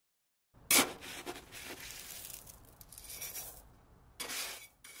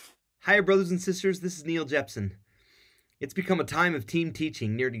Hi, brothers and sisters. This is Neil Jepson. It's become a time of team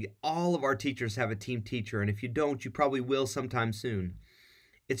teaching. Nearly all of our teachers have a team teacher, and if you don't, you probably will sometime soon.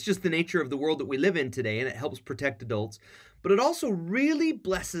 It's just the nature of the world that we live in today, and it helps protect adults, but it also really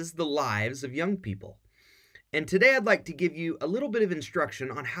blesses the lives of young people. And today I'd like to give you a little bit of instruction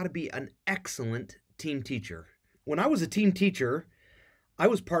on how to be an excellent team teacher. When I was a team teacher, I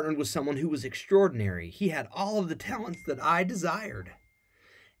was partnered with someone who was extraordinary. He had all of the talents that I desired.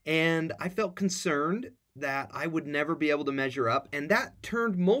 And I felt concerned that I would never be able to measure up, and that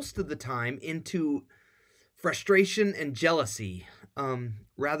turned most of the time into frustration and jealousy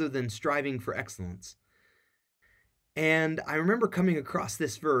rather than striving for excellence. And I remember coming across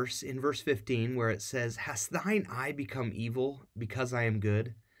this verse in verse 15 where it says, "Has thine eye become evil because I am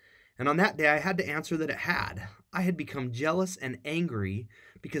good?" And on that day I had to answer that it had. I had become jealous and angry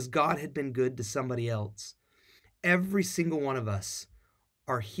because God had been good to somebody else. Every single one of us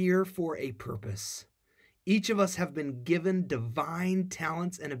are here for a purpose. Each of us have been given divine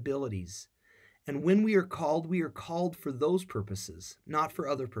talents and abilities. And when we are called for those purposes, not for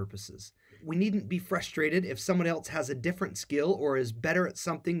other purposes. We needn't be frustrated if someone else has a different skill or is better at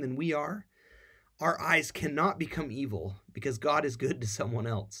something than we are. Our eyes cannot become evil because God is good to someone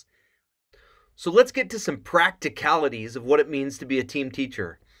else. So let's get to some practicalities of what it means to be a team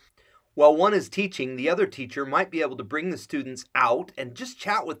teacher. While one is teaching, the other teacher might be able to bring the students out and just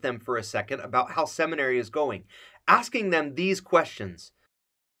chat with them for a second about how seminary is going, asking them these questions.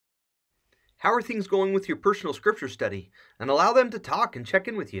 How are things going with your personal scripture study? And allow them to talk and check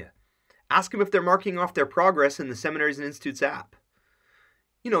in with you. Ask them if they're marking off their progress in the Seminaries and Institutes app.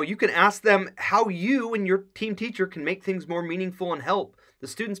 You can ask them how you and your team teacher can make things more meaningful and help the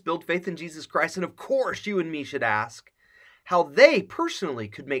students build faith in Jesus Christ. And of course, you and me should ask how they personally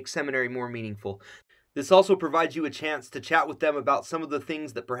could make seminary more meaningful. This also provides you a chance to chat with them about some of the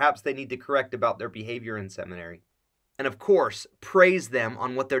things that perhaps they need to correct about their behavior in seminary. And of course, praise them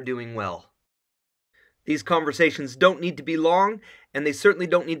on what they're doing well. These conversations don't need to be long, and they certainly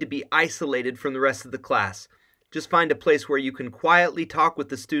don't need to be isolated from the rest of the class. Just find a place where you can quietly talk with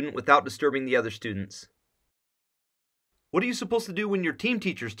the student without disturbing the other students. What are you supposed to do when your team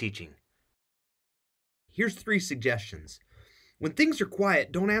teacher's teaching? Here's 3 suggestions. When things are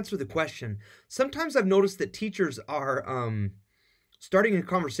quiet, don't answer the question. Sometimes I've noticed that teachers are starting a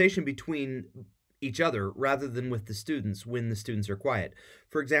conversation between each other rather than with the students when the students are quiet.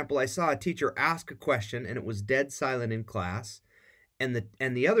 For example, I saw a teacher ask a question and it was dead silent in class, and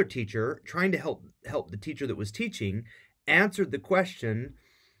the other teacher, trying to help the teacher that was teaching, answered the question,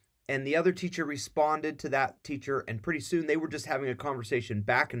 and the other teacher responded to that teacher, and pretty soon they were just having a conversation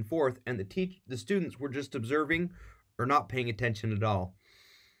back and forth, and the students were just observing or not paying attention at all.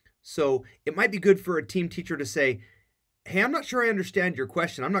 So it might be good for a team teacher to say, "Hey, I'm not sure I understand your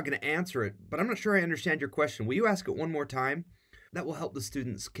question. I'm not going to answer it, but I'm not sure I understand your question. Will you ask it one more time?" That will help the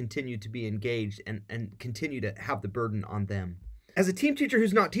students continue to be engaged and continue to have the burden on them. As a team teacher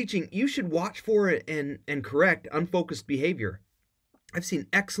who's not teaching, you should watch for it and correct unfocused behavior. I've seen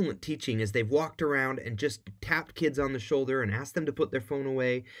excellent teaching as they've walked around and just tapped kids on the shoulder and asked them to put their phone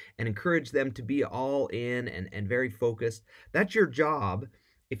away and encouraged them to be all in and very focused. That's your job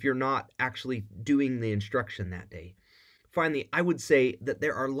if you're not actually doing the instruction that day. Finally, I would say that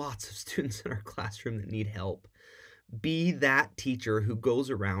there are lots of students in our classroom that need help. Be that teacher who goes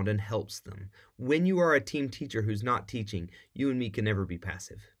around and helps them. When you are a team teacher who's not teaching, you and me can never be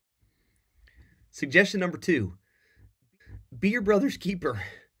passive. Suggestion number 2. Be your brother's keeper.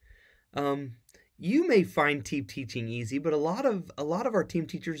 You may find team teaching easy, but a lot of our team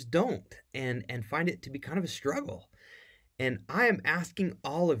teachers don't and find it to be kind of a struggle. And I am asking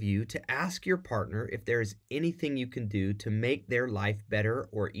all of you to ask your partner if there is anything you can do to make their life better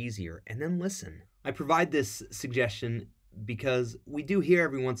or easier, and then listen. I provide this suggestion because we do hear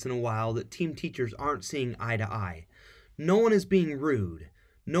every once in a while that team teachers aren't seeing eye to eye. No one is being rude.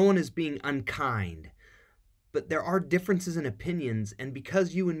 No one is being unkind. But there are differences in opinions, and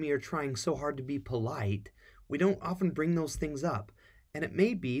because you and me are trying so hard to be polite, we don't often bring those things up. And it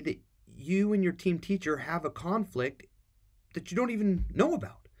may be that you and your team teacher have a conflict that you don't even know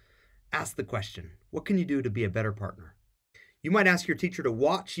about. Ask the question, what can you do to be a better partner? You might ask your teacher to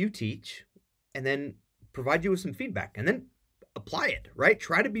watch you teach and then provide you with some feedback and then apply it, right?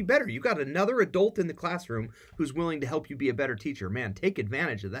 Try to be better. You got another adult in the classroom who's willing to help you be a better teacher. Man, take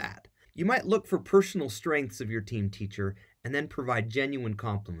advantage of that. You might look for personal strengths of your team teacher and then provide genuine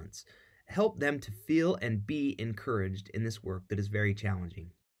compliments. Help them to feel and be encouraged in this work that is very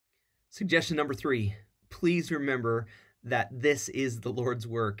challenging. Suggestion number 3, please remember that this is the Lord's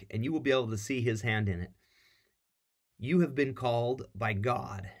work and you will be able to see His hand in it. You have been called by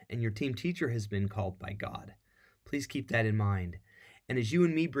God, and your team teacher has been called by God. Please keep that in mind. And as you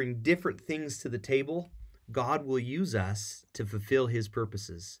and me bring different things to the table, God will use us to fulfill his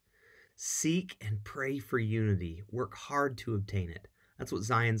purposes. Seek and pray for unity. Work hard to obtain it. That's what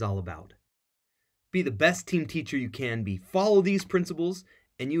Zion's all about. Be the best team teacher you can be. Follow these principles,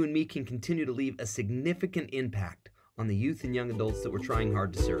 and you and me can continue to leave a significant impact on the youth and young adults that we're trying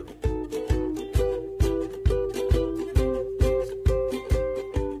hard to serve.